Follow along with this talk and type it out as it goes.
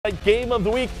Game of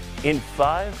the week in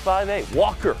 5-5A.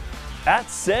 Walker at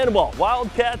Sandoval.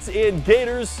 Wildcats and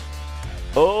Gators.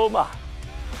 Oh my.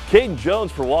 Caden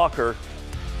Jones for Walker.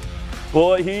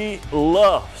 Boy, he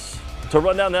loves to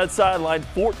run down that sideline.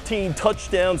 14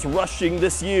 touchdowns rushing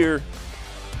this year.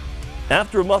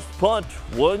 After a muffed punt,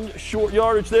 one short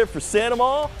yardage there for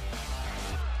Sandoval.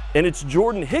 And it's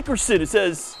Jordan Hickerson who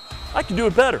says, I can do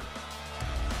it better.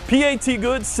 PAT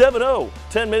good, 7-0.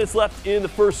 10 minutes left in the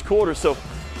first quarter. So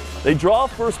they draw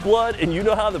first blood, and you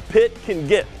know how the pit can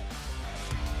get.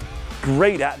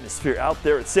 Great atmosphere out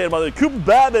there at Sandoval. Cooper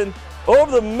Babin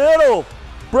over the middle.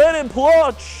 Brandon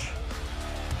Plotch.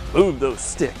 Move those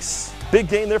sticks. Big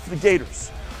game there for the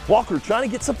Gators. Walker trying to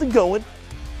get something going.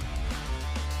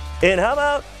 And how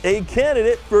about a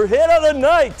candidate for hit of the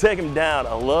night? Take him down.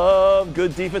 I love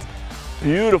good defense.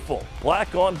 Beautiful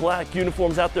black on black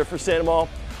uniforms out there for Sandoval.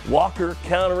 Walker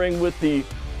countering with the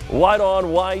white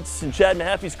on whites and Chad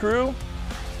Mahaffey's crew.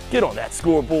 Get on that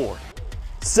scoreboard.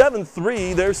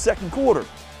 7-3 their second quarter.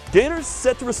 Gators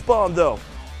set to respond though.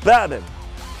 Babin,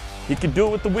 he can do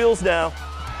it with the wheels now.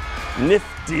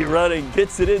 Nifty running,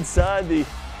 gets it inside the,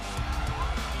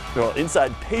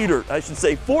 inside Pater, I should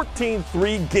say.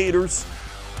 14-3 Gators,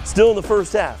 still in the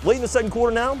first half. Late in the second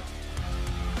quarter now,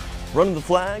 running the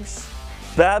flags.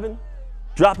 Babin,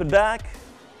 dropping back.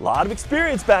 A lot of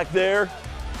experience back there.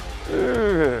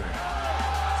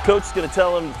 Coach is going to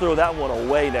tell him to throw that one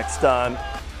away next time.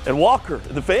 And Walker,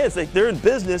 the fans, they're in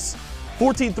business.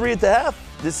 14-3 at the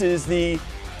half. This is the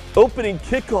opening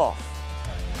kickoff.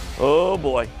 Oh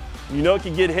boy. You know it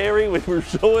can get hairy when we're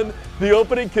showing the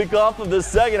opening kickoff of the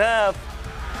second half.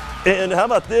 And how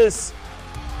about this?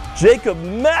 Jacob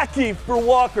Mackey for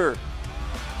Walker.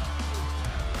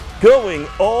 Going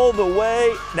all the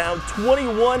way, now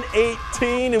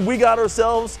 21-18, and we got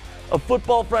ourselves a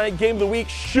Football Friday Game of the Week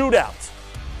shootout.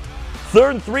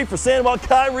 3rd and 3 for Sandoval.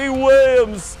 Kyrie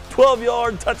Williams,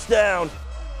 12-yard touchdown.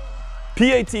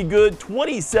 PAT good,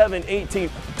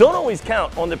 27-18. Don't always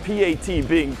count on the PAT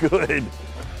being good.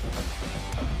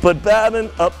 But Babin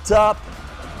up top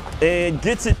and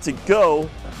gets it to go.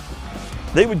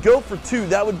 They would go for 2.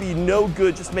 That would be no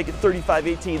good. Just make it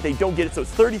 35-18. They don't get it, so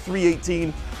it's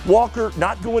 33-18. Walker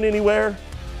not going anywhere.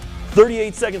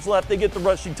 38 seconds left. They get the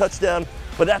rushing touchdown,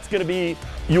 but that's going to be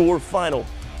your final.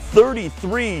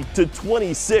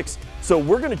 33-26. So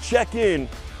we're going to check in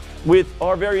with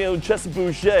our very own Chesa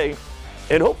Boucher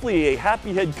and hopefully a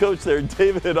happy head coach there,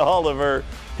 David Oliver,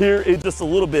 here in just a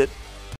little bit.